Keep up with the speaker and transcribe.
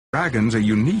Dragons are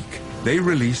unique. They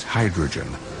release hydrogen,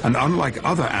 and unlike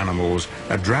other animals,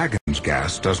 a dragon's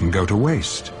gas doesn't go to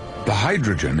waste. The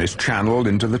hydrogen is channeled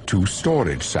into the two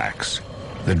storage sacs,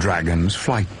 the dragon's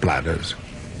flight bladders.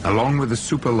 Along with the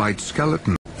super-light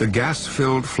skeleton, the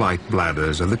gas-filled flight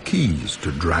bladders are the keys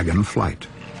to dragon flight.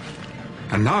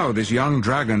 And now this young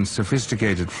dragon's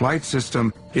sophisticated flight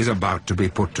system is about to be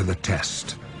put to the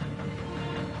test.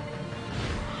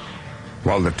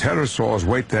 While the pterosaurs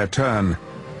wait their turn,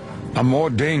 a more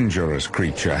dangerous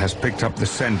creature has picked up the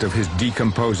scent of his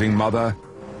decomposing mother,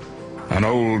 an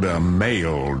older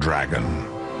male dragon.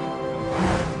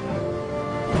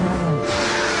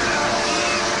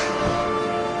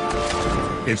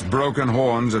 Its broken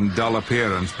horns and dull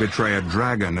appearance betray a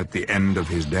dragon at the end of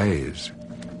his days.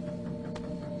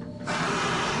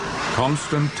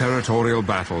 Constant territorial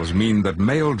battles mean that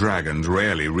male dragons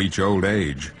rarely reach old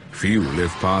age. Few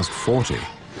live past 40.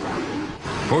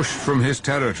 Pushed from his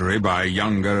territory by a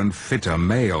younger and fitter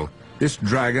male, this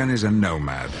dragon is a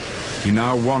nomad. He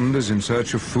now wanders in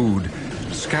search of food,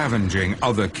 scavenging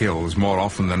other kills more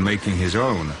often than making his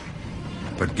own.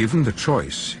 But given the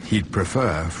choice, he'd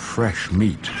prefer fresh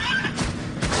meat.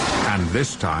 And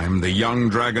this time, the young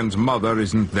dragon's mother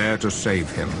isn't there to save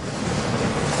him.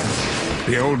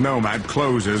 The old nomad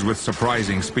closes with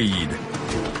surprising speed.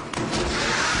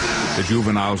 The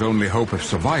juvenile's only hope of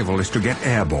survival is to get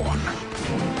airborne.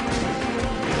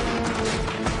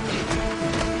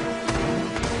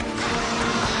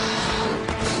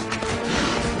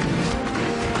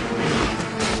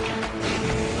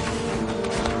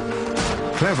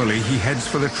 Cleverly, he heads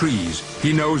for the trees.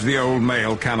 He knows the old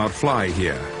male cannot fly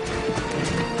here.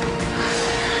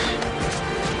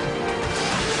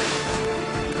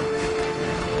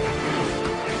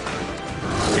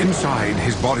 Inside,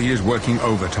 his body is working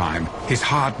overtime, his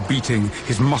heart beating,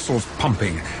 his muscles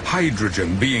pumping,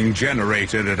 hydrogen being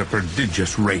generated at a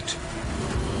prodigious rate.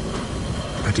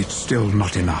 But it's still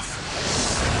not enough.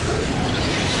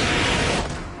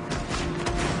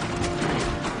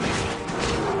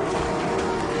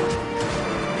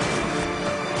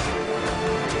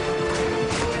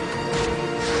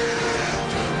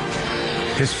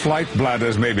 His flight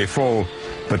bladders may be full,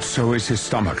 but so is his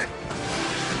stomach.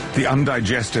 The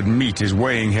undigested meat is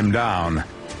weighing him down,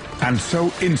 and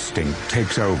so instinct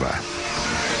takes over.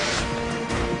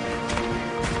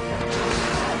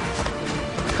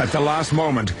 At the last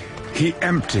moment, he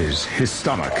empties his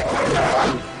stomach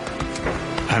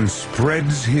and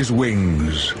spreads his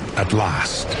wings at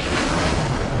last.